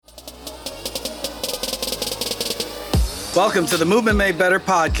Welcome to the Movement Made Better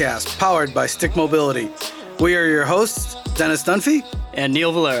podcast, powered by Stick Mobility. We are your hosts, Dennis Dunphy and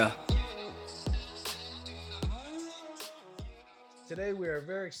Neil Valera. Today, we are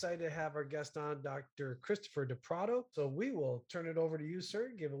very excited to have our guest on, Dr. Christopher DiPrato. So we will turn it over to you,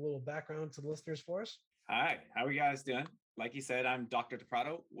 sir. Give a little background to the listeners for us. Hi, how are you guys doing? Like you said, I'm Dr.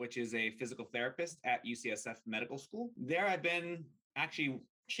 DiPrato, which is a physical therapist at UCSF Medical School. There I've been actually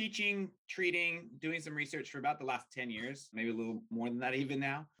teaching, treating, doing some research for about the last 10 years, maybe a little more than that even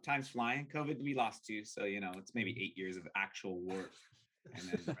now. Time's flying. COVID, we lost 2. So, it's maybe 8 years of actual work. And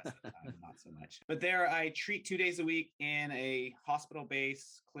then the rest of the time, not so much. But there I treat 2 days a week in a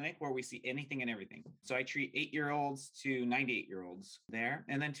hospital-based clinic where we see anything and everything. So I treat 8-year-olds to 98-year-olds there.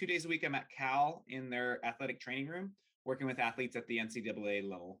 And then 2 days a week, I'm at Cal in their athletic training room, working with athletes at the NCAA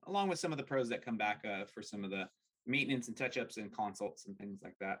level, along with some of the pros that come back for some of the maintenance and touch-ups and consults and things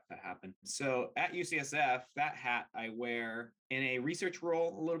like that happen. So at UCSF, that hat I wear in a research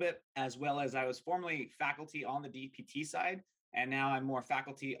role a little bit, as well as I was formerly faculty on the DPT side, and now I'm more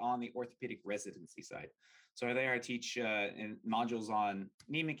faculty on the orthopedic residency side. So there I teach in modules on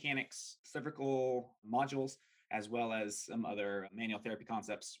knee mechanics, cervical modules, as well as some other manual therapy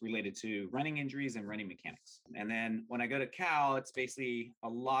concepts related to running injuries and running mechanics. And then when I go to Cal, it's basically a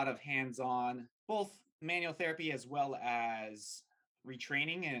lot of hands-on, both manual therapy as well as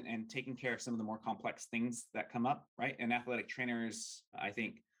retraining and taking care of some of the more complex things that come up, right? And athletic trainers, I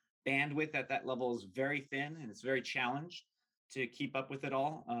think bandwidth at that level is very thin and it's very challenged to keep up with it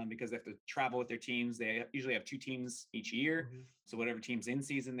all because they have to travel with their teams. They usually have 2 teams each year. Mm-hmm. So whatever team's in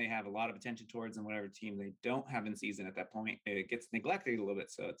season, they have a lot of attention towards, and whatever team they don't have in season at that point, it gets neglected a little bit.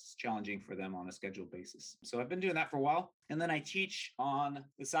 So it's challenging for them on a scheduled basis. So I've been doing that for a while. And then I teach on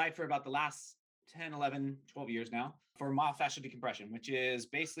the side for about the last 10, 11, 12 years now for myofascial decompression, which is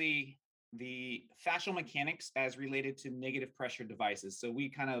basically the fascial mechanics as related to negative pressure devices. So we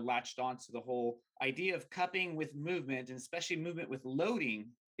kind of latched on to the whole idea of cupping with movement, and especially movement with loading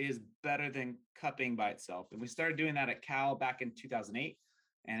is better than cupping by itself. And we started doing that at Cal back in 2008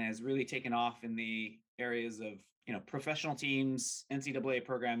 and has really taken off in the areas of professional teams, NCAA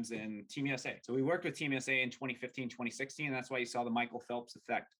programs, and Team USA. So we worked with Team USA in 2015, 2016, and that's why you saw the Michael Phelps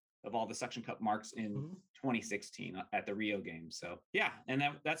effect of all the suction cup marks in 2016 at the Rio Games. So yeah, and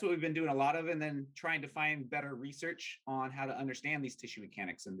that's what we've been doing a lot of, and then trying to find better research on how to understand these tissue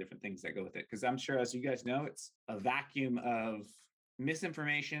mechanics and different things that go with it. Because I'm sure, as you guys know, it's a vacuum of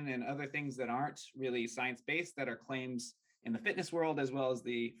misinformation and other things that aren't really science-based that are claims in the fitness world, as well as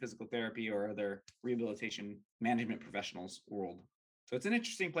the physical therapy or other rehabilitation management professionals world. So it's an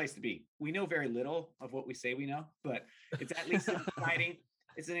interesting place to be. We know very little of what we say we know, but it's at least exciting.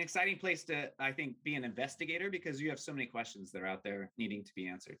 It's an exciting place to, I think, be an investigator because you have so many questions that are out there needing to be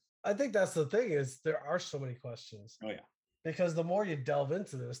answered. I think that's the thing is there are so many questions. Oh, yeah. Because the more you delve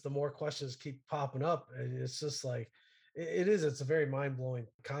into this, the more questions keep popping up. And it's just like, it's a very mind-blowing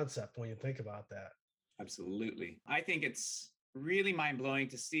concept when you think about that. Absolutely. I think it's really mind-blowing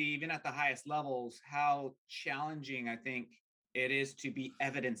to see, even at the highest levels, how challenging I think it is to be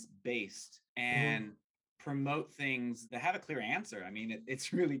evidence-based and promote things that have a clear answer. I mean,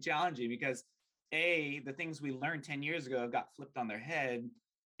 it's really challenging because A, the things we learned 10 years ago got flipped on their head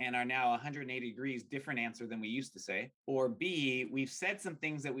and are now 180 degrees different answer than we used to say. Or B, we've said some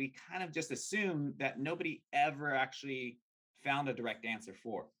things that we kind of just assumed that nobody ever actually found a direct answer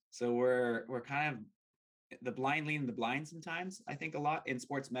for. So we're kind of the blind leading the blind sometimes, I think, a lot in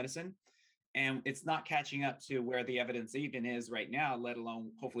sports medicine. And it's not catching up to where the evidence even is right now, let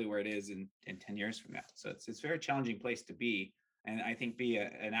alone hopefully where it is in 10 years from now. So it's a very challenging place to be. And I think be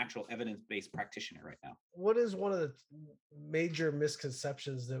an actual evidence-based practitioner right now. What is one of the major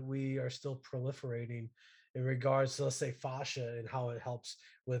misconceptions that we are still proliferating in regards to, let's say, fascia and how it helps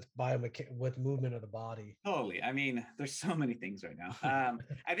with with movement of the body? Totally. I mean, there's so many things right now.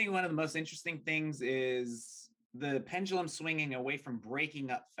 I think one of the most interesting things is the pendulum swinging away from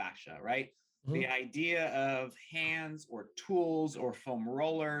breaking up fascia, right? The idea of hands or tools or foam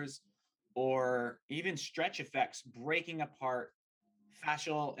rollers or even stretch effects breaking apart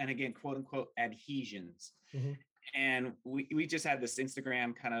fascial and, again, quote unquote, adhesions. And we just had this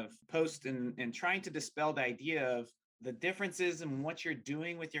Instagram kind of post and trying to dispel the idea of the differences in what you're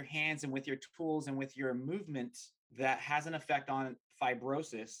doing with your hands and with your tools and with your movement that has an effect on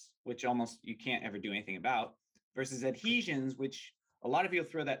fibrosis, which almost you can't ever do anything about, versus adhesions, which a lot of people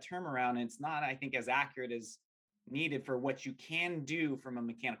throw that term around, and it's not, I think, as accurate as needed for what you can do from a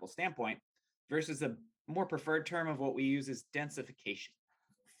mechanical standpoint, versus a more preferred term of what we use is densification,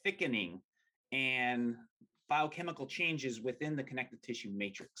 thickening, and biochemical changes within the connective tissue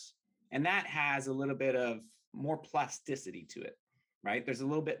matrix. And that has a little bit of more plasticity to it, right? There's a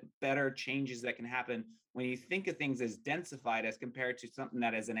little bit better changes that can happen when you think of things as densified as compared to something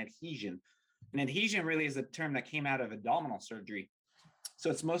that is an adhesion. An adhesion really is a term that came out of abdominal surgery. So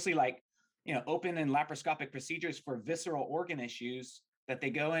it's mostly like, open and laparoscopic procedures for visceral organ issues that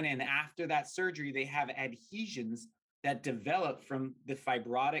they go in, and after that surgery, they have adhesions that develop from the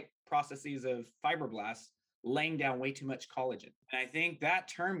fibrotic processes of fibroblasts laying down way too much collagen. And I think that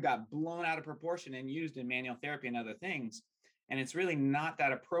term got blown out of proportion and used in manual therapy and other things. And it's really not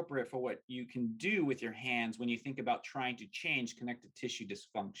that appropriate for what you can do with your hands when you think about trying to change connective tissue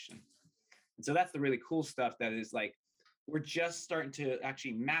dysfunction. And so that's the really cool stuff that is like, we're just starting to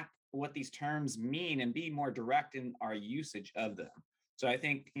actually map what these terms mean and be more direct in our usage of them. So I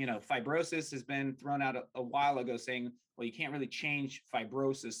think, fibrosis has been thrown out a while ago saying, well, you can't really change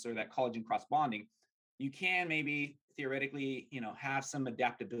fibrosis or that collagen cross bonding. You can maybe theoretically, have some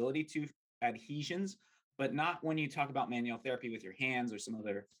adaptability to adhesions, but not when you talk about manual therapy with your hands or some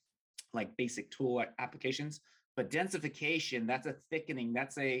other like basic tool applications. But densification, that's a thickening,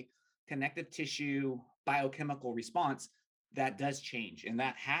 that's a connective tissue biochemical response that does change. And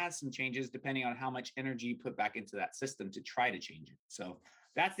that has some changes depending on how much energy you put back into that system to try to change it. So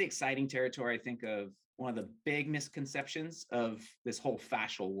that's the exciting territory, I think, of one of the big misconceptions of this whole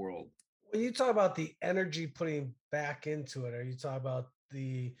fascial world. When you talk about the energy putting back into it, are you talking about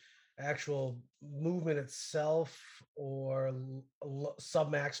the actual movement itself or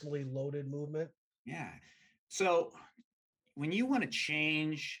submaximally loaded movement? Yeah. So when you want to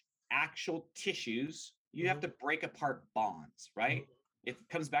change actual tissues, you have to break apart bonds, right? It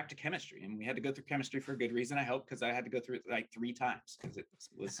comes back to chemistry, and we had to go through chemistry for a good reason, I hope, because I had to go through it like 3 times because it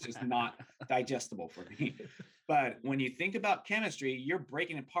was just not digestible for me. But when you think about chemistry, you're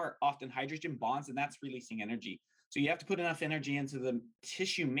breaking apart often hydrogen bonds, and that's releasing energy. So you have to put enough energy into the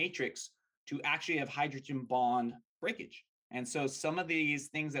tissue matrix to actually have hydrogen bond breakage. And so some of these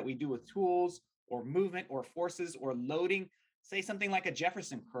things that we do with tools or movement or forces or loading, say something like a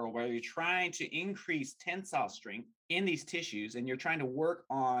Jefferson curl, where you're trying to increase tensile strength in these tissues and you're trying to work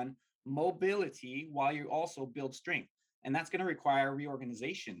on mobility while you also build strength. And that's going to require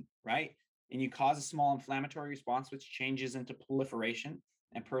reorganization, right? And you cause a small inflammatory response, which changes into proliferation,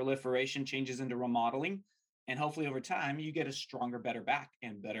 and proliferation changes into remodeling. And hopefully over time, you get a stronger, better back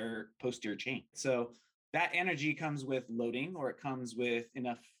and better posterior chain. So that energy comes with loading, or it comes with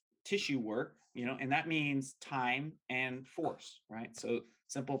enough tissue work, and that means time and force, right? So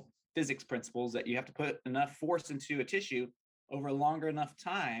simple physics principles that you have to put enough force into a tissue over a longer enough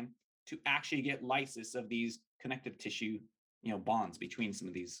time to actually get lysis of these connective tissue, bonds between some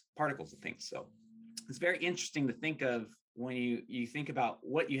of these particles and things. So it's very interesting to think of when you think about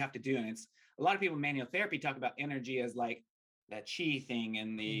what you have to do. And it's a lot of people in manual therapy talk about energy as like that chi thing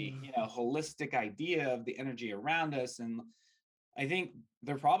and the holistic idea of the energy around us. And I think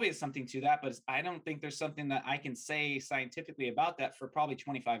there probably is something to that, but I don't think there's something that I can say scientifically about that for probably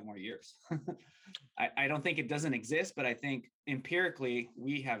 25 more years. I don't think it doesn't exist, but I think empirically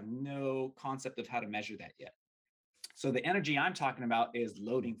we have no concept of how to measure that yet. So the energy I'm talking about is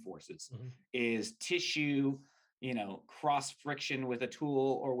loading forces, is tissue, cross friction with a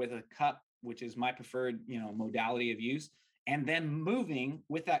tool or with a cup, which is my preferred, modality of use, and then moving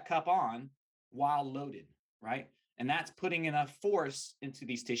with that cup on while loaded, right? And that's putting enough force into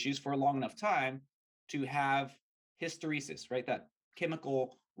these tissues for a long enough time to have hysteresis, right? That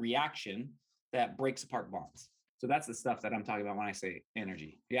chemical reaction that breaks apart bonds. So that's the stuff that I'm talking about when I say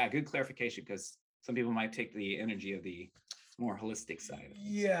energy. Yeah, good clarification, because some people might take the energy of the more holistic side.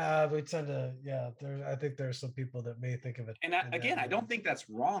 Yeah, we tend to, I think there's some people that may think of it. And again, I don't think that's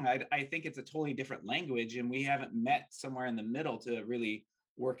wrong. I think it's a totally different language, and we haven't met somewhere in the middle to really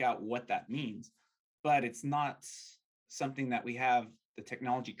work out what that means. But it's not something that we have the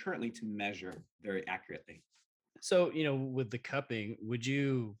technology currently to measure very accurately. So, with the cupping, would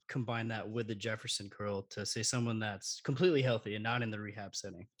you combine that with the Jefferson curl to say someone that's completely healthy and not in the rehab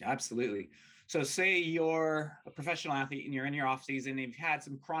setting? Absolutely. So say you're a professional athlete and you're in your off season, and you've had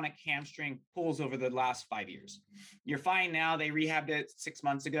some chronic hamstring pulls over the last 5 years. You're fine now. They rehabbed it 6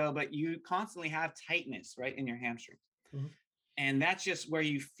 months ago, but you constantly have tightness, right, in your hamstring. And that's just where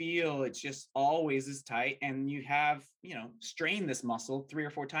you feel it's just always is tight, and you have, strained this muscle 3 or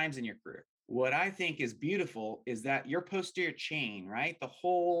 4 times in your career. What I think is beautiful is that your posterior chain, right, the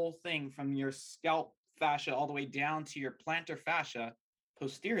whole thing from your scalp fascia all the way down to your plantar fascia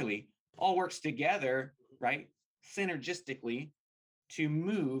posteriorly all works together, right, synergistically to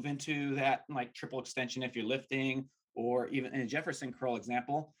move into that like triple extension if you're lifting, or even in a Jefferson curl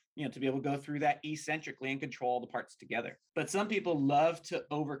example, to be able to go through that eccentrically and control the parts together. But some people love to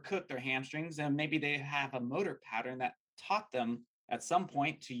overcook their hamstrings, and maybe they have a motor pattern that taught them at some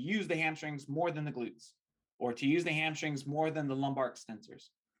point to use the hamstrings more than the glutes, or to use the hamstrings more than the lumbar extensors,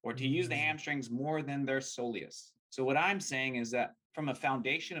 or to use the hamstrings more than their soleus. So what I'm saying is that from a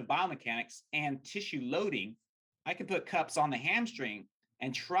foundation of biomechanics and tissue loading, I can put cups on the hamstring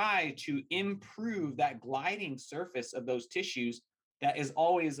and try to improve that gliding surface of those tissues that is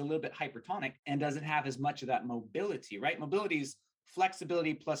always a little bit hypertonic and doesn't have as much of that mobility, right? Mobility is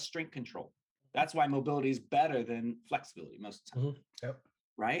flexibility plus strength control. That's why mobility is better than flexibility most of the time, Yep.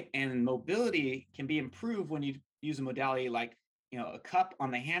 right? And mobility can be improved when you use a modality like, a cup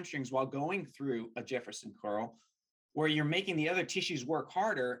on the hamstrings while going through a Jefferson curl, where you're making the other tissues work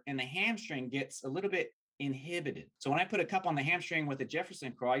harder and the hamstring gets a little bit inhibited. So when I put a cup on the hamstring with a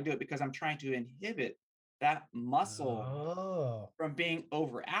Jefferson curl, I do it because I'm trying to inhibit that muscle from being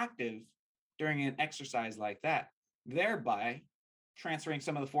overactive during an exercise like that, thereby transferring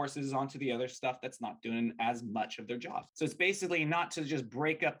some of the forces onto the other stuff that's not doing as much of their job. So it's basically not to just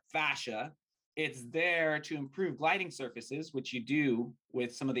break up fascia. It's there to improve gliding surfaces, which you do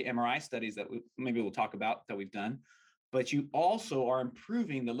with some of the MRI studies that maybe we'll talk about that we've done. But you also are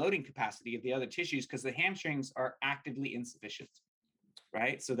improving the loading capacity of the other tissues because the hamstrings are actively insufficient,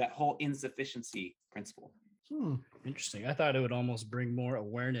 right? So that whole insufficiency principle. Interesting. I thought it would almost bring more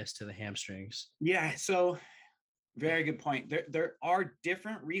awareness to the hamstrings. Yeah. So very good point. There are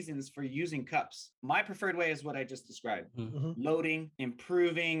different reasons for using cups. My preferred way is what I just described. Loading,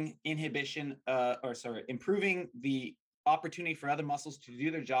 improving inhibition, improving the opportunity for other muscles to do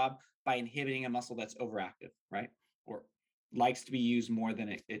their job by inhibiting a muscle that's overactive, right? Or likes to be used more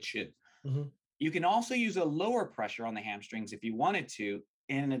than it should. You can also use a lower pressure on the hamstrings if you wanted to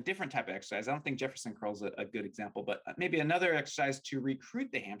in a different type of exercise. I don't think Jefferson curl is a good example, but maybe another exercise to recruit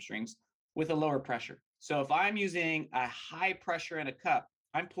the hamstrings with a lower pressure. So if I'm using a high pressure in a cup,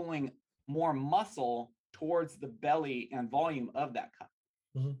 I'm pulling more muscle towards the belly and volume of that cup.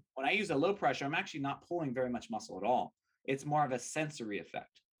 When I use a low pressure, I'm actually not pulling very much muscle at all. It's more of a sensory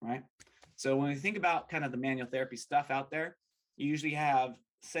effect, right? So when we think about kind of the manual therapy stuff out there, you usually have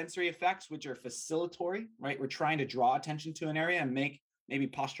sensory effects, which are facilitatory, right? We're trying to draw attention to an area and make maybe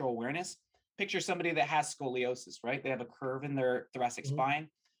postural awareness. Picture somebody that has scoliosis, right? They have a curve in their thoracic spine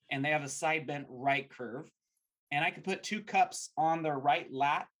and they have a side bent right curve. And I could put two cups on their right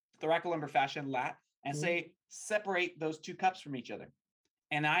lat, thoracolumbar fascia and lat, and say, separate those two cups from each other.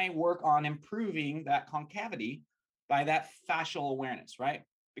 And I work on improving that concavity by that fascial awareness, right?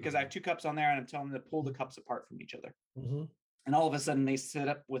 Because I have two cups on there and I'm telling them to pull the cups apart from each other. And all of a sudden they sit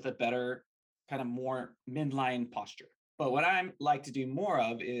up with a better kind of more midline posture. But what I like to do more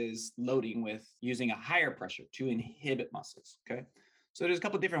of is loading with using a higher pressure to inhibit muscles, okay? So there's a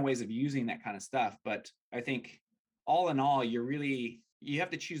couple of different ways of using that kind of stuff. But I think all in all, you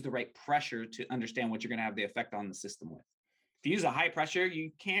have to choose the right pressure to understand what you're going to have the effect on the system with. If you use a high pressure,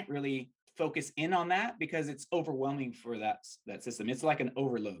 you can't really focus in on that because it's overwhelming for that system. It's like an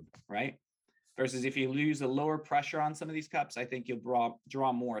overload, right? Versus if you use a lower pressure on some of these cups, I think you'll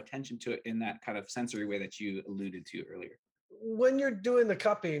draw more attention to it in that kind of sensory way that you alluded to earlier. When you're doing the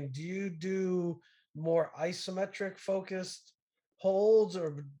cupping, do you do more isometric focused holds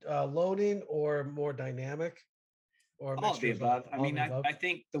or loading, or more dynamic? Or all of the above. I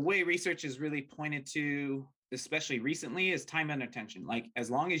think the way research is really pointed to, especially recently, is time under tension. Like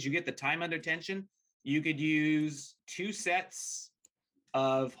as long as you get the time under tension, you could use 2 sets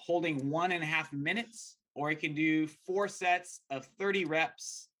of holding 1.5 minutes, or you can do 4 sets of 30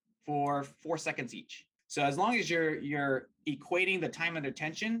 reps for 4 seconds each. So as long as you're equating the time under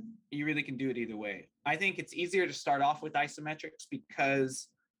tension, you really can do it either way. I think it's easier to start off with isometrics because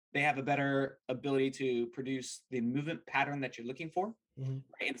they have a better ability to produce the movement pattern that you're looking for. Right?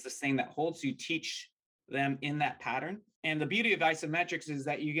 It's this thing that holds. You teach them in that pattern. And the beauty of isometrics is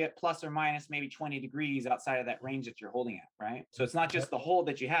that you get plus or minus maybe 20 degrees outside of that range that you're holding at, right? So it's not just the hold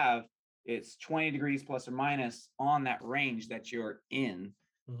that you have, it's 20 degrees plus or minus on that range that you're in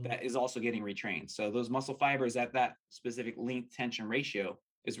that is also getting retrained. So those muscle fibers at that specific length tension ratio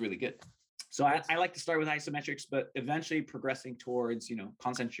is really good. So I like to start with isometrics, but eventually progressing towards,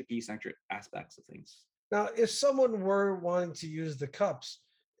 concentric, eccentric aspects of things. Now, if someone were wanting to use the cups,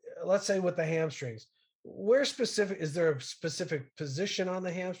 let's say with the hamstrings, is there a specific position on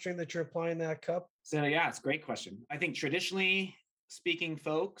the hamstring that you're applying that cup? So yeah, it's a great question. I think traditionally speaking,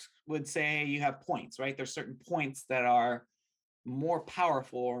 folks would say you have points, right? There's certain points that are more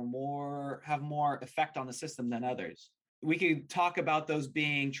powerful or have more effect on the system than others. We could talk about those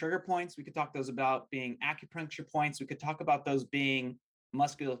being trigger points. We could talk those about being acupuncture points. We could talk about those being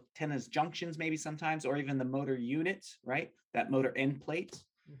musculotendinous junctions, maybe sometimes, or even the motor unit, right? That motor end plate.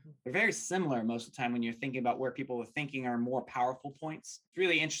 They're very similar most of the time when you're thinking about where people are thinking are more powerful points. It's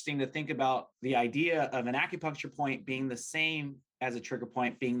really interesting to think about the idea of an acupuncture point being the same as a trigger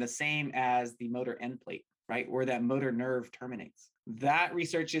point, being the same as the motor end plate, right? Where that motor nerve terminates. That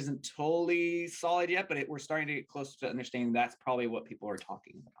research isn't totally solid yet, but we're starting to get closer to understanding that's probably what people are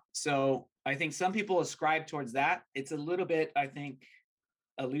talking about. So I think some people ascribe towards that. It's a little bit, I think,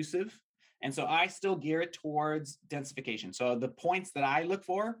 elusive. And so I still gear it towards densification. So the points that I look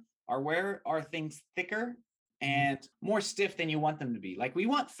for are where are things thicker and more stiff than you want them to be. Like we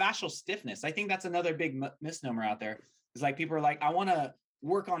want fascial stiffness. I think that's another big misnomer out there. It's like people are like, I want to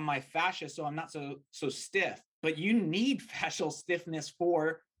work on my fascia so I'm not so stiff. But you need fascial stiffness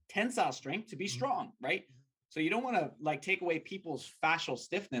for tensile strength to be strong, right? So you don't want to like take away people's fascial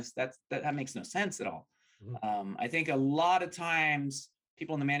stiffness. That makes no sense at all. I think a lot of times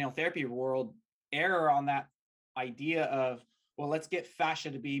people in the manual therapy world err on that idea of, well, let's get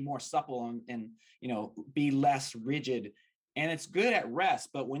fascia to be more supple and be less rigid. And it's good at rest,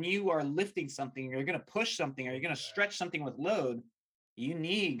 but when you are lifting something, you're going to push something, or you're going to stretch something with load, you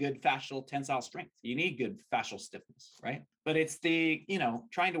need good fascial tensile strength. You need good fascial stiffness, right? But it's the,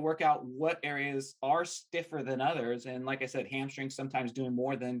 trying to work out what areas are stiffer than others. And like I said, hamstrings sometimes doing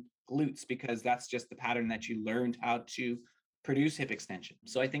more than glutes because that's just the pattern that you learned how to produce hip extension.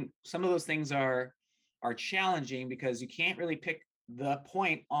 So I think some of those things are challenging because you can't really pick the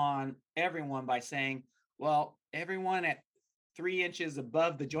point on everyone by saying, well, everyone at 3 inches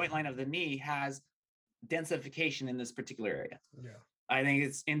above the joint line of the knee has densification in this particular area. Yeah. I think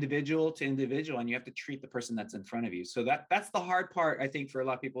it's individual to individual, and you have to treat the person that's in front of you. So that's the hard part, I think, for a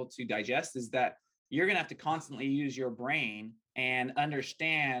lot of people to digest, is that you're going to have to constantly use your brain and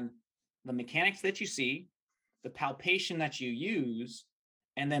understand the mechanics that you see, the palpation that you use,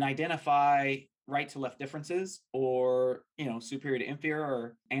 and then identify right to left differences, or, superior to inferior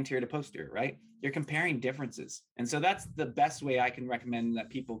or anterior to posterior, right? You're comparing differences. And so that's the best way I can recommend that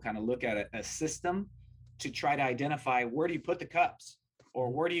people kind of look at a system to try to identify, where do you put the cups, or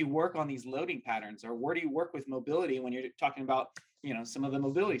where do you work on these loading patterns, or where do you work with mobility when you're talking about, some of the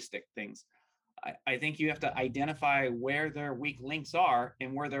mobility stick things. I think you have to identify where their weak links are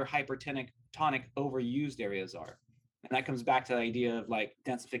and where their hypertonic overused areas are. And that comes back to the idea of like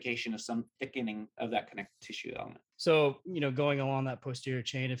densification of some thickening of that connective tissue element. So, going along that posterior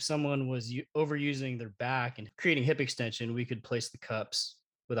chain, if someone was overusing their back and creating hip extension, we could place the cups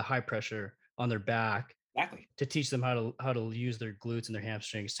with a high pressure on their back. Exactly. To teach them how to use their glutes and their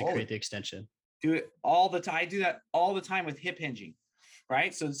hamstrings to create the extension. Do it all the time. I do that all the time with hip hinging,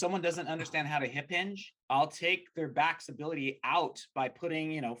 right? So someone doesn't understand how to hip hinge, I'll take their back's ability out by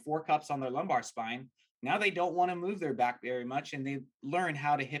putting, 4 cups on their lumbar spine. Now they don't want to move their back very much, and they learn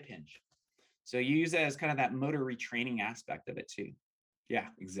how to hip hinge. So you use that as kind of that motor retraining aspect of it too. Yeah,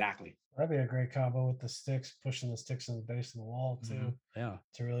 exactly. That'd be a great combo with the sticks, pushing the sticks in the base of the wall too. Yeah.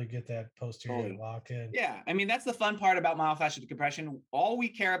 To really get that posterior lock in. Yeah. I mean, that's the fun part about myofascial decompression. All we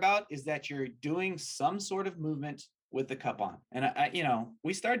care about is that you're doing some sort of movement with the cup on. And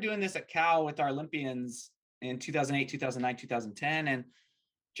we started doing this at Cal with our Olympians in 2008, 2009, 2010. And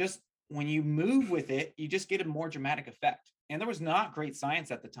just when you move with it, you just get a more dramatic effect. And there was not great science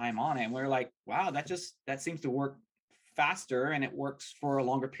at the time on it. And we were like, wow, that seems to work faster, and it works for a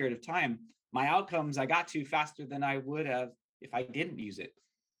longer period of time. My outcomes I got to faster than I would have if I didn't use it.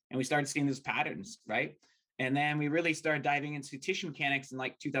 And we started seeing those patterns, right? And then we really started diving into tissue mechanics in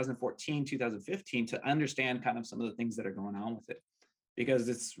like 2014, 2015 to understand kind of some of the things that are going on with it, because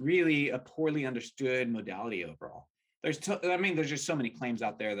it's really a poorly understood modality overall. There's just so many claims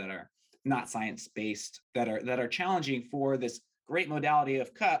out there that are not science-based, that are challenging for this great modality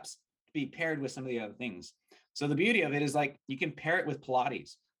of cups to be paired with some of the other things. So the beauty of it is, like, you can pair it with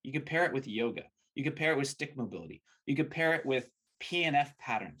Pilates, you can pair it with yoga, you can pair it with stick mobility, you can pair it with PNF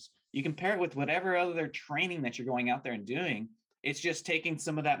patterns, you can pair it with whatever other training that you're going out there and doing. It's just taking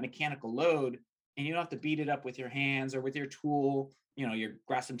some of that mechanical load, and you don't have to beat it up with your hands or with your tool, your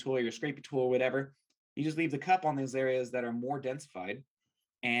grasping tool or your scraping tool or whatever. You just leave the cup on those areas that are more densified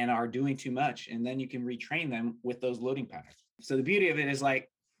and are doing too much, and then you can retrain them with those loading patterns. So the beauty of it is, like,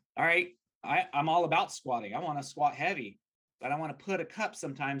 all right, I'm all about squatting. I want to squat heavy, but I want to put a cup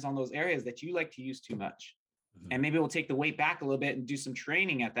sometimes on those areas that you like to use too much. And maybe we'll take the weight back a little bit and do some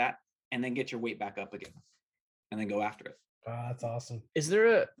training at that, and then get your weight back up again and then go after it. Wow, that's awesome. Is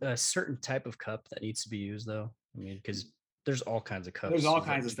there a certain type of cup that needs to be used though? I mean, because there's all kinds of cups. There's all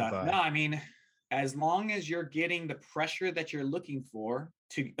kinds of stuff. No, I mean, as long as you're getting the pressure that you're looking for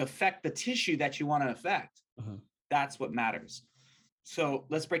to affect the tissue that you want to affect, that's what matters. So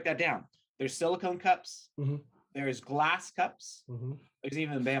let's break that down. There's silicone cups. Mhm. There's glass cups. Mhm. There's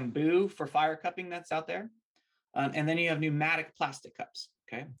even bamboo for fire cupping that's out there. And then you have pneumatic plastic cups.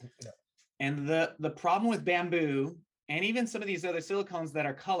 Okay. Yeah. And the problem with bamboo and even some of these other silicones that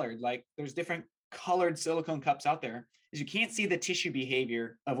are colored, like there's different colored silicone cups out there, is you can't see the tissue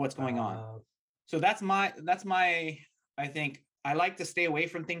behavior of what's going on. So that's my, I think I like to stay away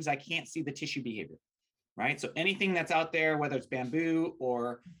from things I can't see the tissue behavior, right? So anything that's out there, whether it's bamboo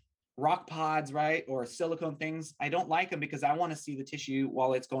or rock pods, right, or silicone things, I don't like them because I want to see the tissue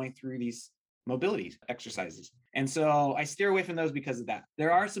while it's going through these mobility exercises. And so I steer away from those because of that.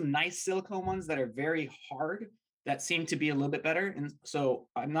 There are some nice silicone ones that are very hard that seem to be a little bit better. And so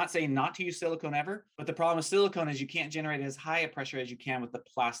I'm not saying not to use silicone ever, but the problem with silicone is you can't generate as high a pressure as you can with the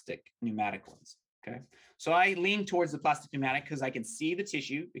plastic pneumatic ones. Okay. So I lean towards the plastic pneumatic because I can see the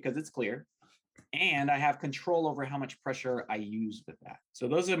tissue because it's clear. And I have control over how much pressure I use with that. So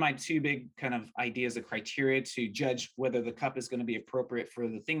those are my two big kind of ideas of criteria to judge whether the cup is going to be appropriate for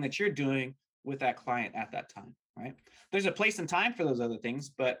the thing that you're doing with that client at that time, right? There's a place and time for those other things,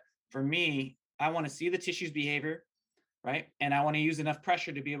 but for me, I want to see the tissue's behavior, right? And I want to use enough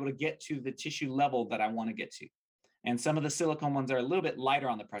pressure to be able to get to the tissue level that I want to get to. And some of the silicone ones are a little bit lighter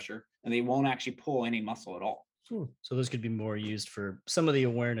on the pressure and they won't actually pull any muscle at all. So those could be more used for some of the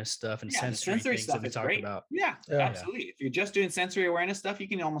awareness stuff and sensory things stuff that we is talked great. about. Yeah, absolutely. If you're just doing sensory awareness stuff, you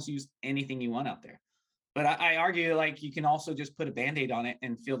can almost use anything you want out there. But I argue like you can also just put a Band-Aid on it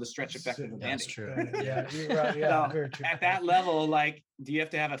and feel the stretch effect of a Band-Aid. That's true. Yeah, you're right. Yeah, So very true. at that level, like, do you have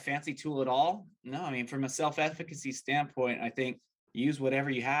to have a fancy tool at all? No, I mean, from a self-efficacy standpoint, I think use whatever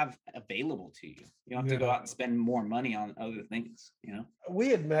you have available to you. You don't have to go out and spend more money on other things, you know? We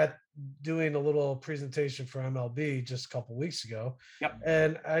had met doing a little presentation for MLB just a couple weeks ago. Yep.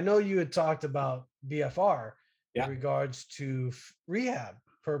 And I know you had talked about BFR Yeah. in regards to rehab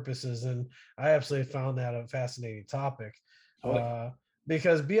purposes. And I absolutely found that a fascinating topic.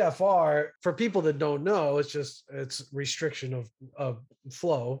 Because BFR, for people that don't know, it's restriction of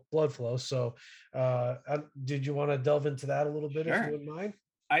blood flow. So did you want to delve into that a little bit, if you wouldn't mind?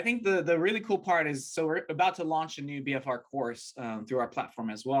 I think the really cool part is, so we're about to launch a new BFR course through our platform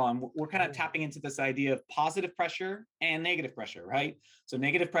as well. And we're kind of tapping into this idea of positive pressure and negative pressure, right? So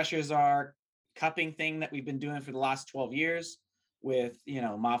negative pressures are cupping thing that we've been doing for the last 12 years with,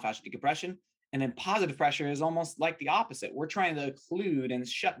 myofascial decompression. And then positive pressure is almost like the opposite. We're trying to occlude and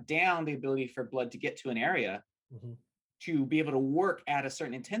shut down the ability for blood to get to an area to be able to work at a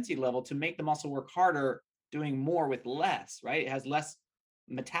certain intensity level to make the muscle work harder, doing more with less, right? It has less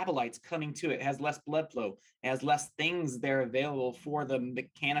metabolites coming to it. It has less blood flow. It has less things there available for the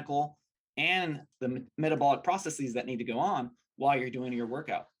mechanical and the metabolic processes that need to go on while you're doing your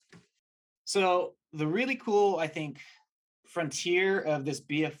workout. So the really cool, I think, frontier of this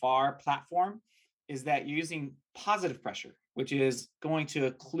BFR platform is that you're using positive pressure, which is going to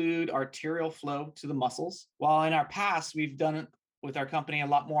occlude arterial flow to the muscles. While in our past, we've done it with our company a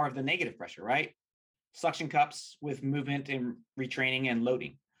lot more of the negative pressure, right? Suction cups with movement and retraining and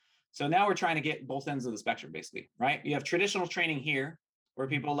loading. So now we're trying to get both ends of the spectrum, basically, right? You have traditional training here where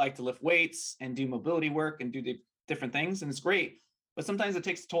people like to lift weights and do mobility work and do the different things, and it's great, but sometimes it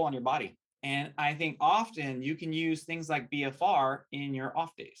takes a toll on your body. And I think often you can use things like BFR in your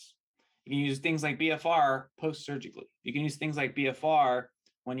off days. You can use things like BFR post-surgically. You can use things like BFR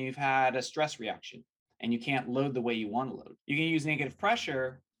when you've had a stress reaction and you can't load the way you want to load. You can use negative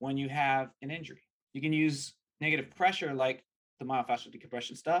pressure when you have an injury. You can use negative pressure like the myofascial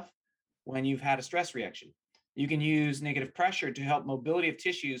decompression stuff when you've had a stress reaction. You can use negative pressure to help mobility of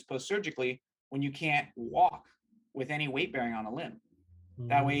tissues post-surgically when you can't walk with any weight bearing on a limb.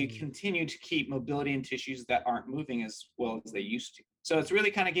 That way you continue to keep mobility in tissues that aren't moving as well as they used to. So it's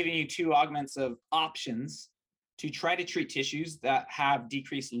really kind of giving you two augments of options to try to treat tissues that have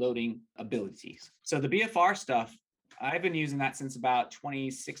decreased loading abilities. So the BFR stuff, I've been using that since about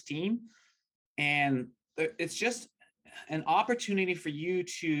 2016. And it's just an opportunity for you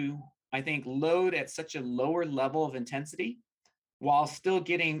to, I think, load at such a lower level of intensity while still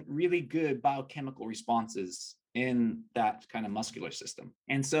getting really good biochemical responses in that kind of muscular system.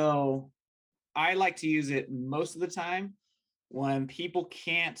 And so I like to use it most of the time when people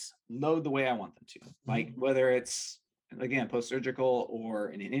can't load the way I want them to, like whether it's, again, post-surgical or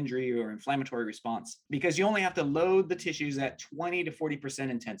an injury or inflammatory response, because you only have to load the tissues at 20 to 40%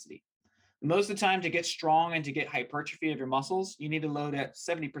 intensity. Most of the time, to get strong and to get hypertrophy of your muscles, you need to load at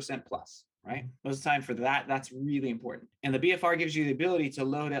 70% plus, right? Most of the time for that, that's really important. And the BFR gives you the ability to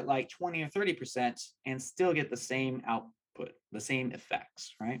load at like 20 or 30% and still get the same output, the same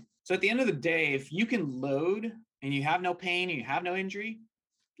effects, right? So at the end of the day, if you can load and you have no pain and you have no injury,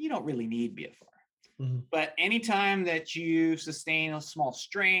 you don't really need BFR. Mhm. But anytime that you sustain a small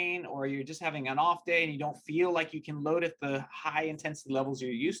strain or you're just having an off day and you don't feel like you can load at the high intensity levels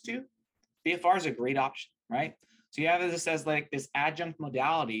you're used to, BFR is a great option, right? So you have this as like this adjunct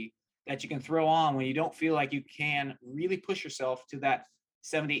modality that you can throw on when you don't feel like you can really push yourself to that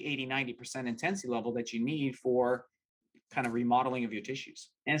 70, 80, 90% intensity level that you need for kind of remodeling of your tissues.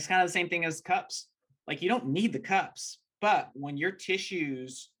 And it's kind of the same thing as cups. Like you don't need the cups, but when your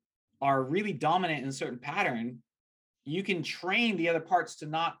tissues are really dominant in a certain pattern, you can train the other parts to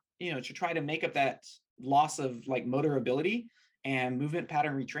not, to try to make up that loss of like motor ability and movement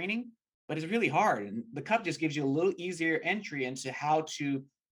pattern retraining. But it's really hard. And the cup just gives you a little easier entry into how to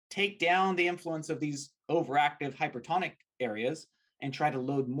take down the influence of these overactive hypertonic areas and try to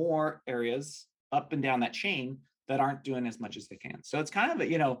load more areas up and down that chain that aren't doing as much as they can. So it's kind of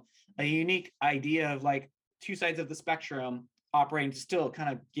a unique idea of like two sides of the spectrum operating to still kind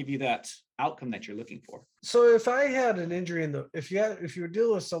of give you that outcome that you're looking for. So if I had an injury if you were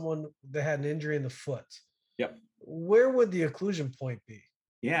dealing with someone that had an injury in the foot, Yep. where would the occlusion point be?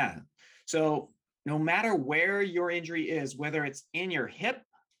 Yeah. So no matter where your injury is, whether it's in your hip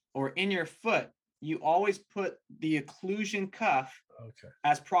or in your foot, you always put the occlusion cuff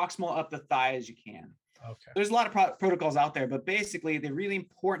as proximal up the thigh as you can. Okay. There's a lot of protocols out there, but basically the really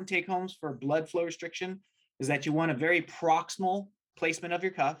important take homes for blood flow restriction is that you want a very proximal placement of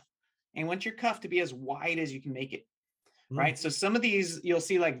your cuff and want your cuff to be as wide as you can make it, right? So some of these you'll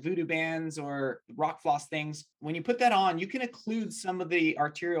see like voodoo bands or rock floss things. When you put that on, you can occlude some of the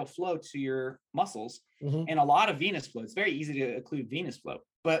arterial flow to your muscles and a lot of venous flow. It's very easy to occlude venous flow.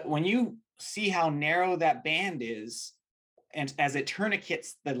 But when you see how narrow that band is, and as it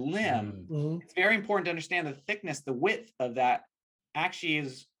tourniquets the limb, it's very important to understand the thickness, the width of that actually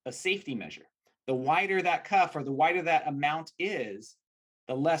is a safety measure. The wider that cuff or the wider that amount is,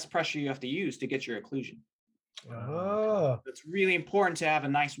 the less pressure you have to use to get your occlusion. Oh. It's really important to have a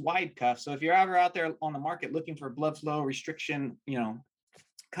nice wide cuff. So if you're ever out there on the market looking for blood flow restriction,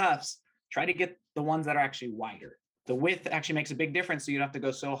 cuffs, try to get the ones that are actually wider. The width actually makes a big difference, so you don't have to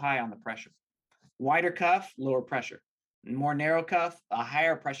go so high on the pressure. Wider cuff, lower pressure. More narrow cuff, a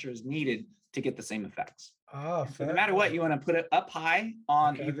higher pressure is needed to get the same effects. Oh, so no matter what, you want to put it up high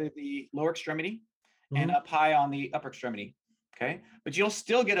on either the lower extremity and up high on the upper extremity. Okay. But you'll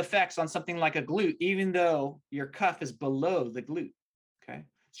still get effects on something like a glute, even though your cuff is below the glute. Okay.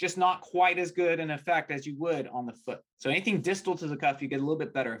 It's just not quite as good an effect as you would on the foot. So anything distal to the cuff, you get a little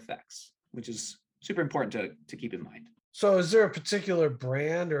bit better effects, which is super important to keep in mind. So is there a particular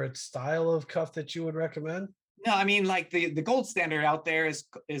brand or a style of cuff that you would recommend? No, I mean, like the gold standard out there is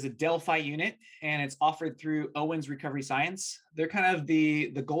a Delphi unit, and it's offered through Owens Recovery Science. They're kind of the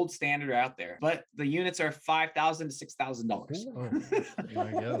gold standard out there, but the units are $5,000 to $6,000.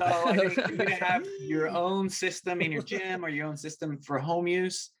 There you go. So I think you're gonna have your own system in your gym or your own system for home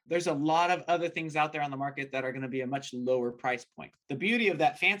use. There's a lot of other things out there on the market that are going to be a much lower price point. The beauty of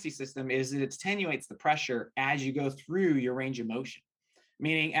that fancy system is that it attenuates the pressure as you go through your range of motion,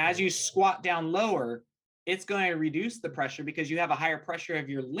 meaning as you squat down lower, it's going to reduce the pressure because you have a higher pressure of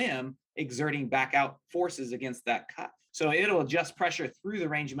your limb exerting back out forces against that cuff. So it'll adjust pressure through the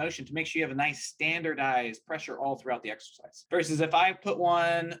range of motion to make sure you have a nice standardized pressure all throughout the exercise. Versus if I put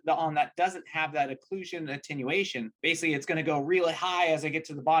one on that doesn't have that occlusion attenuation, basically it's going to go really high as I get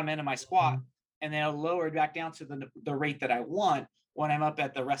to the bottom end of my squat, and then it'll lower it back down to the rate that I want when I'm up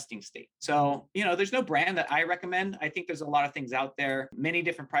at the resting state. So, there's no brand that I recommend. I think there's a lot of things out there, many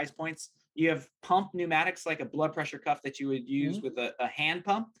different price points. You have pump pneumatics, like a blood pressure cuff that you would use with a hand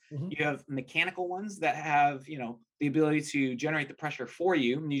pump. You have mechanical ones that have, the ability to generate the pressure for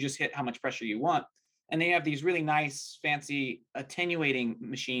you, and you just hit how much pressure you want. And then you have these really nice, fancy attenuating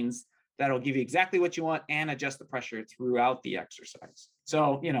machines that'll give you exactly what you want and adjust the pressure throughout the exercise.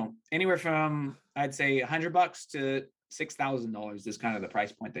 So, anywhere from, I'd say, $100 to $6,000 is kind of the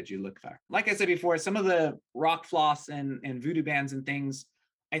price point that you look for. Like I said before, some of the rock floss and voodoo bands and things,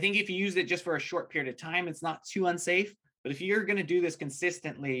 I think if you use it just for a short period of time, it's not too unsafe. But if you're going to do this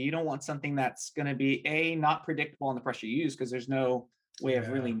consistently, you don't want something that's going to be not predictable on the pressure you use, because there's no way of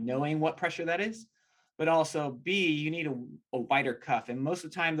really knowing what pressure that is. But also B, you need a wider cuff. And most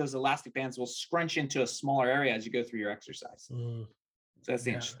of the time, those elastic bands will scrunch into a smaller area as you go through your exercise. So that's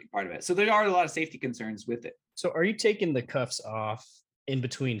the interesting part of it. So there are a lot of safety concerns with it. So are you taking the cuffs off in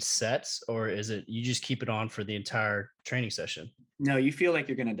between sets, or is it you just keep it on for the entire training session? No, you feel like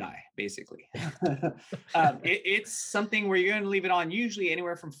you're going to die, basically. It's something where you're going to leave it on usually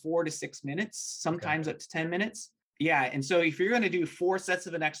anywhere from 4 to 6 minutes, sometimes up to 10 minutes. Yeah. And so if you're going to do 4 sets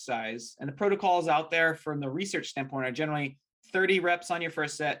of an exercise, and the protocols out there from the research standpoint are generally 30 reps on your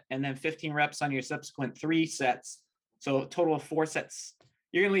first set and then 15 reps on your subsequent 3 sets. So a total of 4 sets.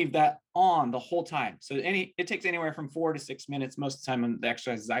 You're going to leave that on the whole time. So it takes anywhere from 4 to 6 minutes most of the time on the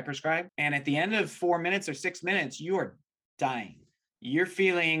exercises I prescribe. And at the end of 4 minutes or 6 minutes, you are dying. You're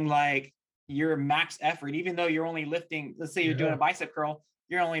feeling like your max effort, even though you're only lifting, let's say you're doing a bicep curl,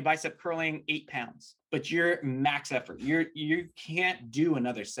 you're only bicep curling 8 pounds, but you're max effort. You can't do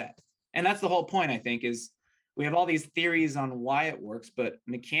another set. And that's the whole point, I think, is we have all these theories on why it works, but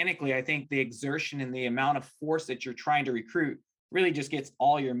mechanically, I think the exertion and the amount of force that you're trying to recruit really just gets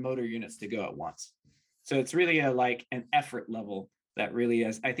all your motor units to go at once. So it's really like an effort level that really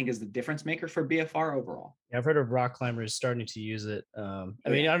is, I think, is the difference maker for BFR overall. Yeah, I've heard of rock climbers starting to use it. I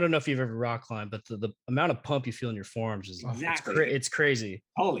mean, I don't know if you've ever rock climbed, but the amount of pump you feel in your forearms is it's crazy.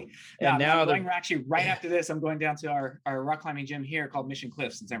 Totally. And now we're actually right after this, I'm going down to our rock climbing gym here called Mission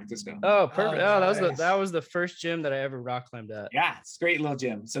Cliffs in San Francisco. Oh, perfect. Oh, nice. That was the first gym that I ever rock climbed at. Yeah, it's a great little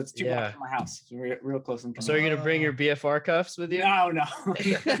gym. So it's 2 blocks from my house. So we're real close. So you're gonna bring your BFR cuffs with you? No.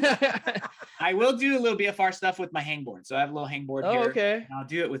 I will do a little BFR stuff with my hangboard. So I have a little hangboard here. Okay. And I'll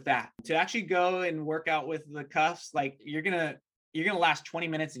do it with that. To actually go and work out with the cuffs, like you're gonna last 20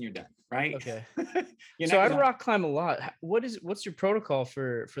 minutes and you're done, right? Okay. So I rock climb a lot. What's your protocol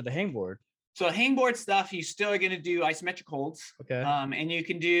for the hangboard? So hangboard stuff, you still are gonna do isometric holds. Okay. And you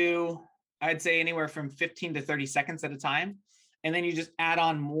can do, I'd say, anywhere from 15 to 30 seconds at a time. And then you just add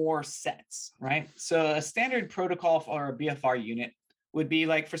on more sets, right? So a standard protocol for a BFR unit would be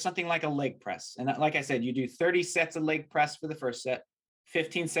like for something like a leg press. And like I said, you do 30 sets of leg press for the first set,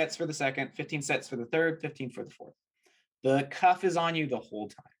 15 sets for the second, 15 sets for the third, 15 for the fourth. The cuff is on you the whole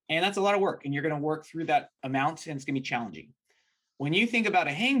time. And that's a lot of work. And you're going to work through that amount, and it's going to be challenging. When you think about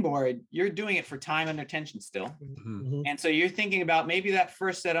a hangboard, you're doing it for time under tension still. Mm-hmm. And so you're thinking about maybe that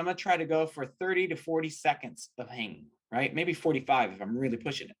first set, I'm going to try to go for 30 to 40 seconds of hanging, right? Maybe 45 if I'm really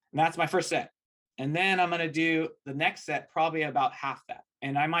pushing it. And that's my first set. And then I'm going to do the next set, probably about half that.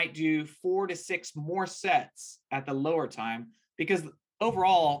 And I might do 4 to 6 more sets at the lower time, because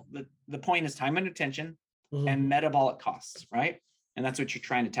overall, the point is time under tension and metabolic costs, right? And that's what you're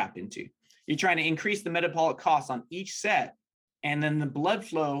trying to tap into. You're trying to increase the metabolic costs on each set. And then the blood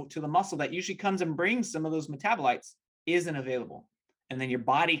flow to the muscle that usually comes and brings some of those metabolites isn't available. And then your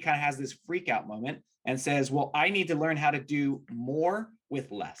body kind of has this freak out moment and says, well, I need to learn how to do more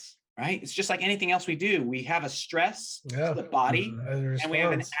with less. Right? It's just like anything else we do. We have a stress to the body, and we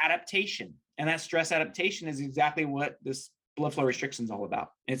have an adaptation. And that stress adaptation is exactly what this blood flow restriction is all about.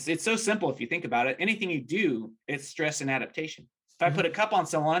 It's so simple if you think about it. Anything you do, it's stress and adaptation. If I put a cup on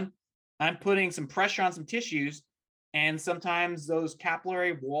someone, I'm putting some pressure on some tissues, and sometimes those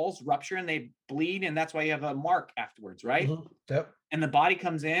capillary walls rupture and they bleed, and that's why you have a mark afterwards, right? Yep. And the body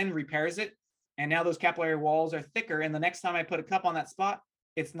comes in, repairs it, and now those capillary walls are thicker. And the next time I put a cup on that spot,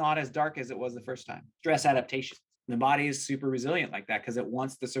 it's not as dark as it was the first time. Stress adaptation. The body is super resilient like that because it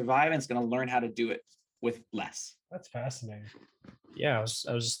wants to survive, and it's going to learn how to do it with less. That's fascinating. Yeah, I was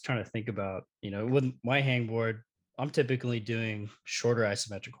just trying to think about, with my hangboard, I'm typically doing shorter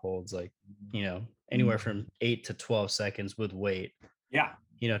isometric holds, like, anywhere from 8 to 12 seconds with weight. Yeah.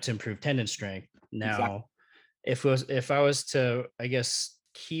 To improve tendon strength. Now, exactly. if I was to, I guess,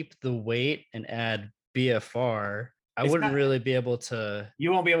 keep the weight and add BFR, I wouldn't really be able to.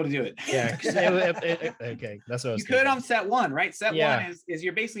 You won't be able to do it. Yeah. Okay. That's what I was You could on set 1, right? Set 1 is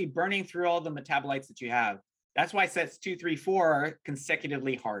you're basically burning through all the metabolites that you have. That's why sets 2, 3, 4 are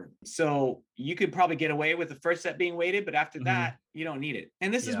consecutively hard. So you could probably get away with the first set being weighted, but after that, you don't need it.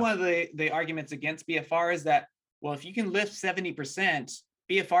 And this is one of the arguments against BFR is that, well, if you can lift 70%,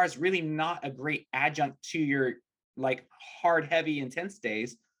 BFR is really not a great adjunct to your like hard, heavy, intense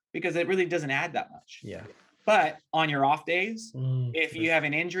days, because it really doesn't add that much. Yeah. But on your off days, if you have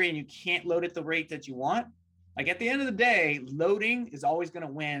an injury and you can't load at the rate that you want, like at the end of the day, loading is always going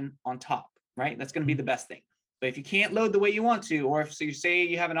to win on top, right? That's going to be the best thing. But if you can't load the way you want to, or if you say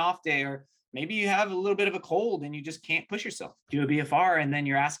you have an off day, or maybe you have a little bit of a cold and you just can't push yourself, do a BFR, and then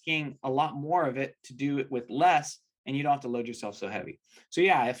you're asking a lot more of it to do it with less, and you don't have to load yourself so heavy. So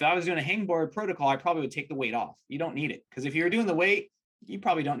yeah, if I was doing a hangboard protocol, I probably would take the weight off. You don't need it, because if you're doing the weight, you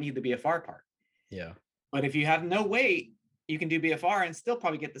probably don't need the BFR part. Yeah. But if you have no weight, you can do BFR and still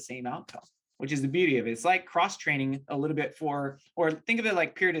probably get the same outcome, which is the beauty of it. It's like cross training a little bit or think of it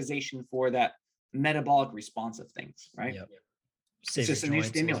like periodization for that metabolic response of things, right? Yep. It's just a new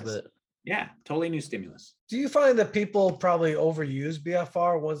stimulus. Yeah, totally new stimulus. Do you find that people probably overuse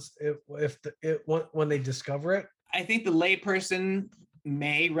BFR when they discover it? I think the layperson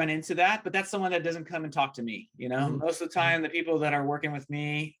may run into that, but that's someone that doesn't come and talk to me. Most of the time, the people that are working with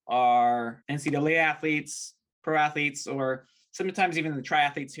me are NCAA athletes, pro athletes, or sometimes even the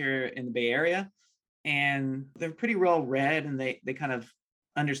triathletes here in the Bay Area. And they're pretty well read, and they kind of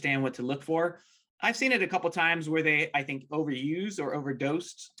understand what to look for. I've seen it a couple of times where they, I think, overuse or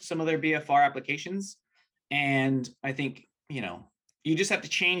overdosed some of their BFR applications. And I think, you just have to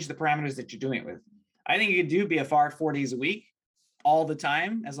change the parameters that you're doing it with. I think you could do BFR 4 days a week, all the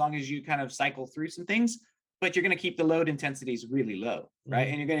time, as long as you kind of cycle through some things, but you're going to keep the load intensities really low, right?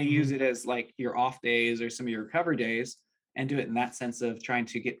 And you're going to use it as like your off days or some of your recovery days, and do it in that sense of trying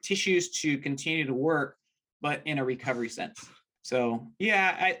to get tissues to continue to work, but in a recovery sense. So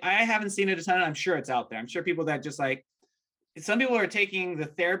yeah, I haven't seen it a ton. I'm sure it's out there. I'm sure people that just like, some people are taking the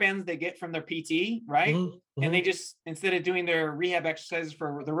TheraBands they get from their PT, right? And they just, instead of doing their rehab exercises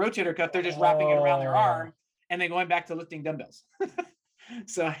for the rotator cuff, they're just wrapping it around their arm and then going back to lifting dumbbells.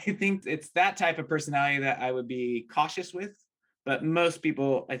 So I think it's that type of personality that I would be cautious with. But most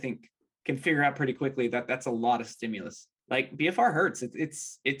people, I think, can figure out pretty quickly that that's a lot of stimulus. Like BFR hurts.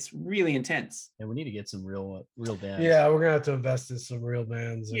 It's really intense. And we need to get some real bands. Yeah, we're gonna have to invest in some real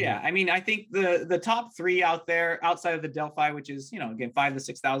bands. Yeah, I mean, I think the top 3 out there outside of the Delphi, which is again 5,000 to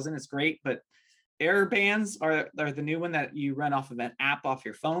 6,000, it's great. But Air bands are the new one that you run off of an app off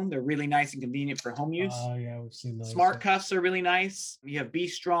your phone. They're really nice and convenient for home use. Oh yeah, we've seen those. Smart Cuffs are really nice. You have Be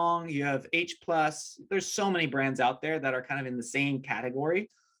Strong, you have H Plus. There's so many brands out there that are kind of in the same category.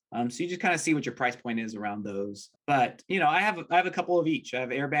 So you just kind of see what your price point is around those. But I have a couple of each. I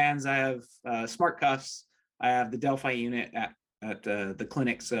have Air bands, I have Smart Cuffs, I have the Delphi unit at the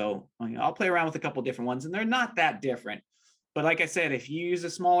clinic. So I'll play around with a couple different ones, and they're not that different. But like I said, if you use a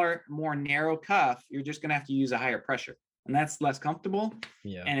smaller, more narrow cuff, you're just going to have to use a higher pressure, and that's less comfortable.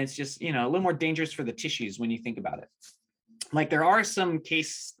 Yeah. And it's just a little more dangerous for the tissues when you think about it. Like there are some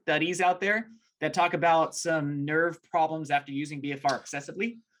case studies out there that talk about some nerve problems after using BFR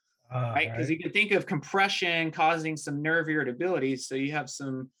excessively. Right? Because you can think of compression causing some nerve irritability. So you have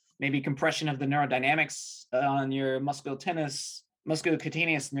some maybe compression of the neurodynamics on your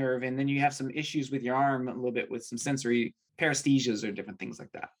musculocutaneous nerve, and then you have some issues with your arm a little bit with some sensory paresthesias or different things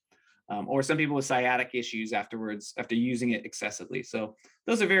like that. Or some people with sciatic issues afterwards after using it excessively. So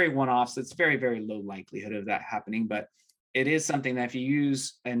those are very one-offs. It's very, very low likelihood of that happening, but it is something that if you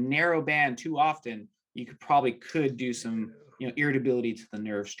use a narrow band too often, you could do some irritability to the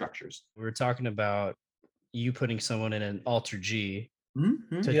nerve structures. We were talking about you putting someone in an Alter G to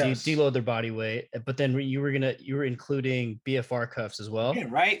deload their body weight, but then you were including BFR cuffs as well. Yeah,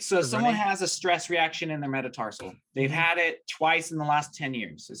 right. So someone has a stress reaction in their metatarsal. They've had it twice in the last 10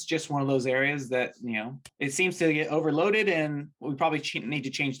 years. It's just one of those areas that, it seems to get overloaded, and we probably need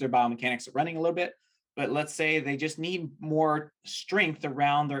to change their biomechanics of running a little bit. But let's say they just need more strength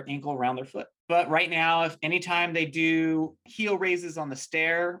around their ankle, around their foot. But right now, if anytime they do heel raises on the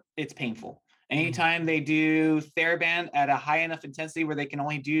stair, it's painful. Anytime they do TheraBand at a high enough intensity where they can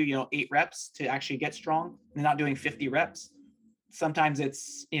only do, 8 reps to actually get strong, they're not doing 50 reps. Sometimes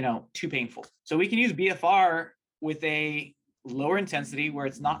it's, too painful. So we can use BFR with a lower intensity where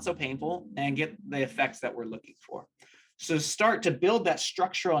it's not so painful and get the effects that we're looking for. So start to build that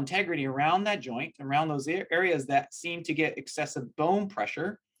structural integrity around that joint, around those areas that seem to get excessive bone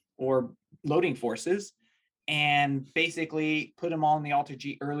pressure or loading forces, and basically put them all in the Alter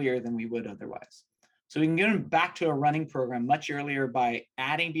G earlier than we would otherwise. So we can get them back to a running program much earlier by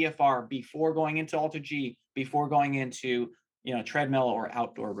adding BFR before going into Alter G, before going into, treadmill or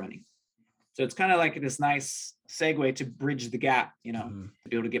outdoor running. So it's kind of like this nice segue to bridge the gap, to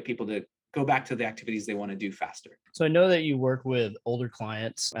be able to get people to go back to the activities they want to do faster. So I know that you work with older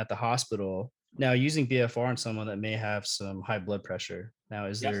clients at the hospital. Now, using BFR on someone that may have some high blood pressure. Now,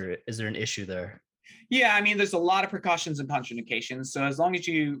 is there an issue there? Yeah, I mean, there's a lot of precautions and contraindications. So as long as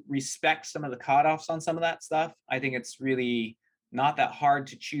you respect some of the cutoffs on some of that stuff, I think it's really not that hard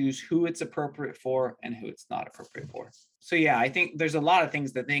to choose who it's appropriate for and who it's not appropriate for. So yeah, I think there's a lot of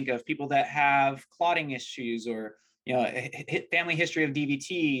things to think of. People that have clotting issues, or family history of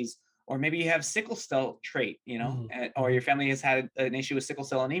DVTs, or maybe you have sickle cell trait, or your family has had an issue with sickle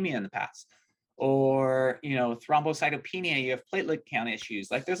cell anemia in the past, or thrombocytopenia, you have platelet count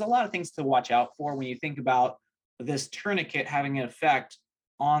issues. Like there's a lot of things to watch out for when you think about this tourniquet having an effect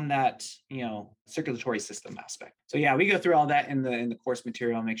on that circulatory system aspect. So yeah, we go through all that in the course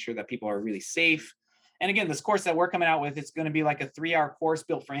material, make sure that people are really safe. And again, this course that we're coming out with, it's going to be like a 3-hour course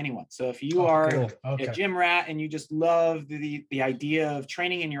built for anyone. So if you are a gym rat and you just love the idea of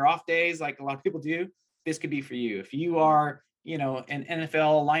training in your off days, like a lot of people do, this could be for you. If you are an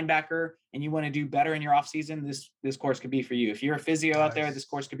NFL linebacker and you want to do better in your off season, this course could be for you. If you're a physio out there, this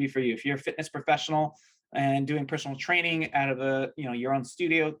course could be for you. If you're a fitness professional and doing personal training out of your own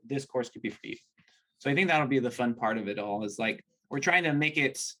studio, this course could be for you. So I think that'll be the fun part of it all, is like, we're trying to make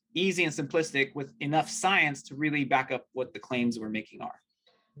it easy and simplistic with enough science to really back up what the claims we're making are.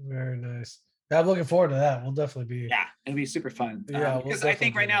 Very nice. Yeah, I'm looking forward to that. We'll definitely be. Yeah, it'll be super fun. Yeah, because I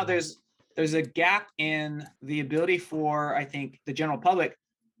think right now there's a gap in the ability for, I think, the general public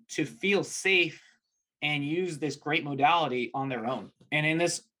to feel safe and use this great modality on their own. And in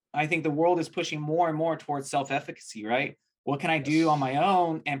this, I think the world is pushing more and more towards self-efficacy, right? What can I do on my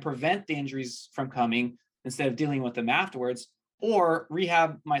own and prevent the injuries from coming instead of dealing with them afterwards, or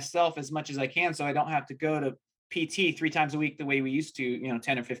rehab myself as much as I can so I don't have to go to PT 3 times a week the way we used to,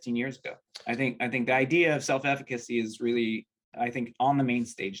 10 or 15 years ago. I think the idea of self-efficacy is really, I think, on the main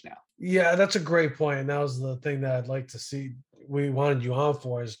stage now. Yeah, that's a great point. And that was the thing that I'd like to see. We wanted you on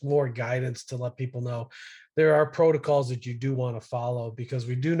for, is more guidance to let people know there are protocols that you do want to follow, because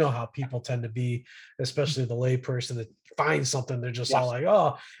we do know how people tend to be, especially the lay person that finds something. They're just all like,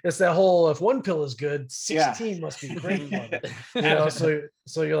 oh, it's that whole, if one pill is good, 16 must be great for them.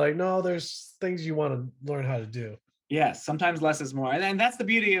 So you're like, no, there's things you want to learn how to do. Yes, sometimes less is more. And that's the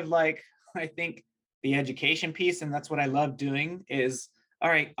beauty of, like, I think the education piece, and that's what I love doing is, all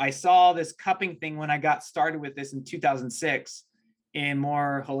right, I saw this cupping thing when I got started with this in 2006 in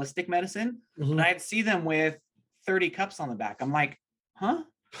more holistic medicine. Mm-hmm. And I'd see them with 30 cups on the back. I'm like, huh?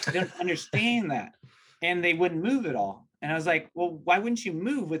 I don't understand that. And they wouldn't move at all. And I was like, well, why wouldn't you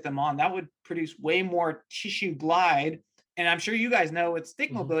move with them on? That would produce way more tissue glide. And I'm sure you guys know with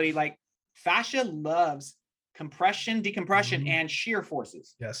stick mobility, like, fascia loves compression, decompression, and shear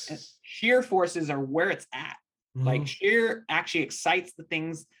forces. Yes. And shear forces are where it's at. Like, shear actually excites the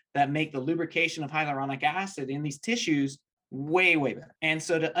things that make the lubrication of hyaluronic acid in these tissues way, way better. And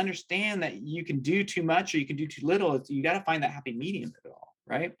so to understand that you can do too much or you can do too little, you got to find that happy medium of it all,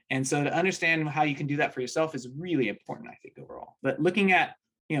 right? And so to understand how you can do that for yourself is really important, I think, overall. But looking at,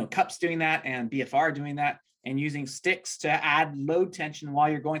 cups doing that and BFR doing that and using sticks to add load tension while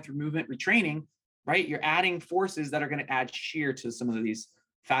you're going through movement retraining, right? You're adding forces that are going to add shear to some of these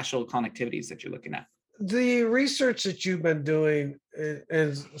fascial connectivities that you're looking at. The research that you've been doing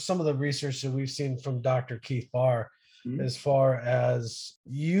is some of the research that we've seen from Dr. Keith Barr, as far as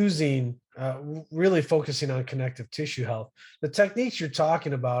using, really focusing on connective tissue health. The techniques you're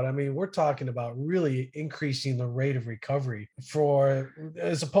talking about, I mean, we're talking about really increasing the rate of recovery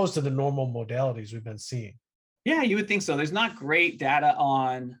as opposed to the normal modalities we've been seeing. Yeah, you would think so. There's not great data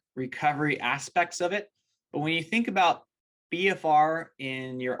on recovery aspects of it, but when you think about BFR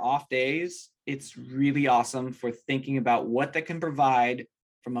in your off days, it's really awesome for thinking about what that can provide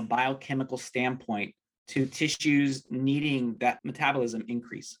from a biochemical standpoint to tissues needing that metabolism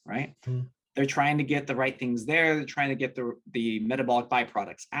increase, right? They're trying to get the right things there. They're trying to get the metabolic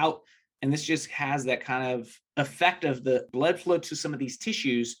byproducts out. And this just has that kind of effect of the blood flow to some of these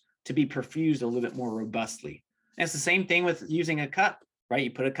tissues to be perfused a little bit more robustly. And it's the same thing with using a cup, right?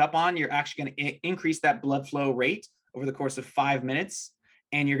 You put a cup on, you're actually going to increase that blood flow rate over the course of 5 minutes.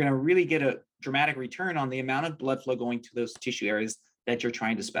 And you're going to really get a dramatic return on the amount of blood flow going to those tissue areas that you're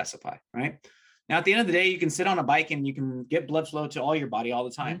trying to specify, right? Now, at the end of the day, you can sit on a bike and you can get blood flow to all your body all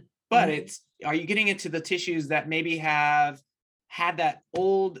the time. But are you getting it to the tissues that maybe have had that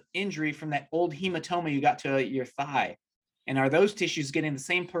old injury from that old hematoma you got to your thigh? And are those tissues getting the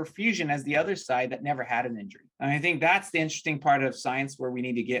same perfusion as the other side that never had an injury? And I think that's the interesting part of science, where we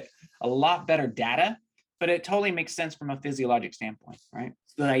need to get a lot better data, but it totally makes sense from a physiologic standpoint, right?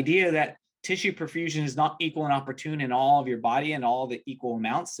 So the idea that tissue perfusion is not equal and opportune in all of your body and all the equal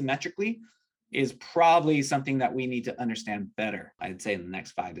amounts symmetrically is probably something that we need to understand better, I'd say, in the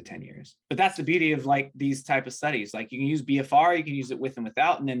next 5 to 10 years. But that's the beauty of, like, these type of studies. Like, you can use BFR, you can use it with and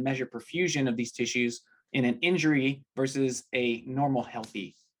without, and then measure perfusion of these tissues in an injury versus a normal,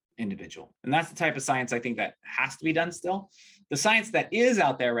 healthy individual. And that's the type of science I think that has to be done still. The science that is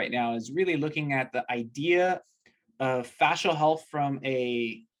out there right now is really looking at the idea of fascial health from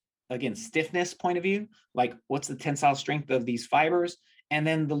a, again, stiffness point of view, like what's the tensile strength of these fibers, and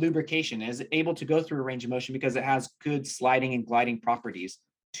then the lubrication. Is it able to go through a range of motion because it has good sliding and gliding properties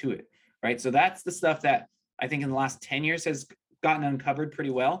to it, right? So that's the stuff that I think in the last 10 years has gotten uncovered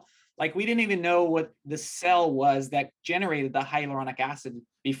pretty well. Like, we didn't even know what the cell was that generated the hyaluronic acid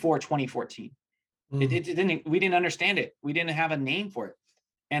before 2014. We didn't understand it. We didn't have a name for it.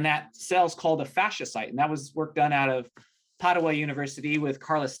 And that cell's called a fasciocyte. And that was work done out of Padua University with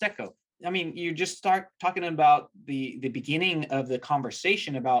Carla Stecco. I mean, you just start talking about the beginning of the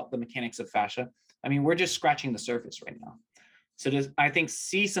conversation about the mechanics of fascia. I mean, we're just scratching the surface right now. So to, I think,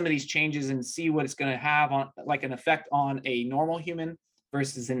 see some of these changes and see what it's going to have on like an effect on a normal human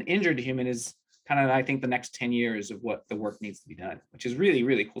versus an injured human is kind of, I think, the next 10 years of what the work needs to be done, which is really,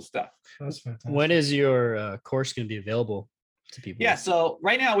 really cool stuff. That's fantastic. When is your course going to be available to people? Yeah, so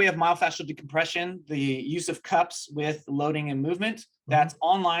right now we have myofascial decompression, the use of cups with loading and movement. That's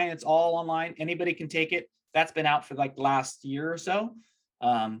online. It's all online. Anybody can take it. That's been out for like the last year or so.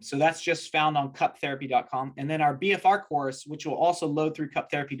 So that's just found on cuptherapy.com. And then our BFR course, which will also load through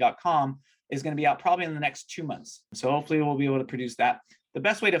cuptherapy.com, is going to be out probably in the next 2 months. So hopefully we'll be able to produce that. The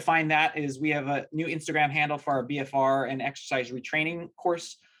best way to find that is we have a new Instagram handle for our BFR and exercise retraining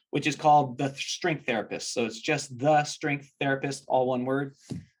course, which is called The Strength Therapist. So it's just The Strength Therapist, all one word.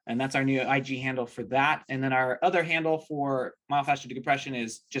 And that's our new IG handle for that. And then our other handle for myofascial decompression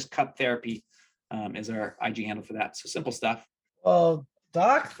is just Cup Therapy, is our IG handle for that. So simple stuff. Well,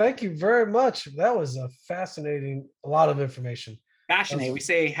 Doc, thank you very much. That was a lot of information. Fascinating. We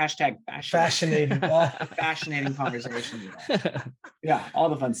say hashtag Fascinating. fascinating conversation. Yeah, all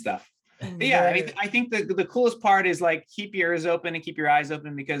the fun stuff. But yeah, I think the coolest part is like keep your ears open and keep your eyes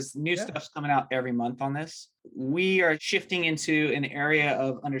open because new stuff's coming out every month on this. We are shifting into an area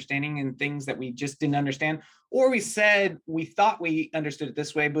of understanding and things that we just didn't understand, or we thought we understood it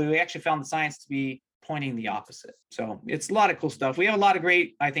this way, but we actually found the science to be pointing the opposite. So it's a lot of cool stuff. We have a lot of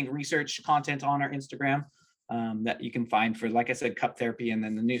great, I think, research content on our Instagram that you can find for, like I said, Cup Therapy, and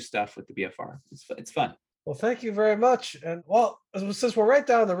then the new stuff with the BFR. It's fun. Well, thank you very much. And well, since we're right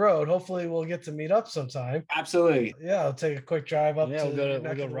down the road, hopefully we'll get to meet up sometime. Absolutely. Yeah, I'll take a quick drive up. Yeah, to we'll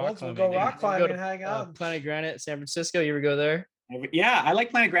go rock climbing. We'll go rock climbing and hang out. Planet Granite, San Francisco. You ever go there? Yeah, I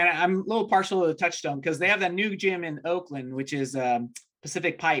like Planet Granite. I'm a little partial to the Touchstone because they have that new gym in Oakland, which is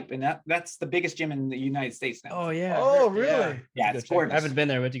Pacific Pipe, and that's the biggest gym in the United States now. Oh yeah. Oh really? Yeah, it's gorgeous. I haven't been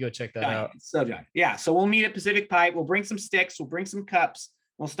there. We have to go check that out. It's so giant. Yeah, so we'll meet at Pacific Pipe. We'll bring some sticks. We'll bring some cups.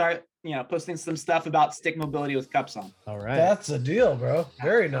 We'll start, posting some stuff about stick mobility with cups on. All right. That's a deal, bro.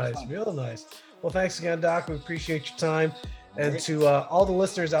 Very nice. Real nice. Well, thanks again, Doc. We appreciate your time. And to all the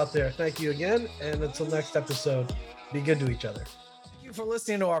listeners out there, thank you again. And until next episode, be good to each other. Thank you for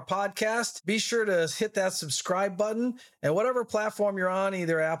listening to our podcast. Be sure to hit that subscribe button, and whatever platform you're on,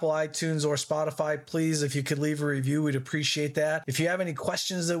 either Apple, iTunes, or Spotify, please, if you could leave a review, we'd appreciate that. If you have any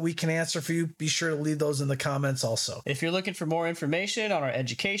questions that we can answer for you, be sure to leave those in the comments also. If you're looking for more information on our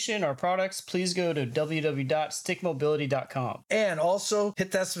education, our products, please go to www.stickmobility.com. And also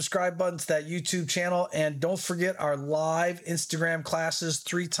hit that subscribe button to that YouTube channel. And don't forget our live Instagram classes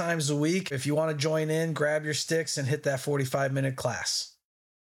 3 times a week. If you want to join in, grab your sticks and hit that 45-minute class.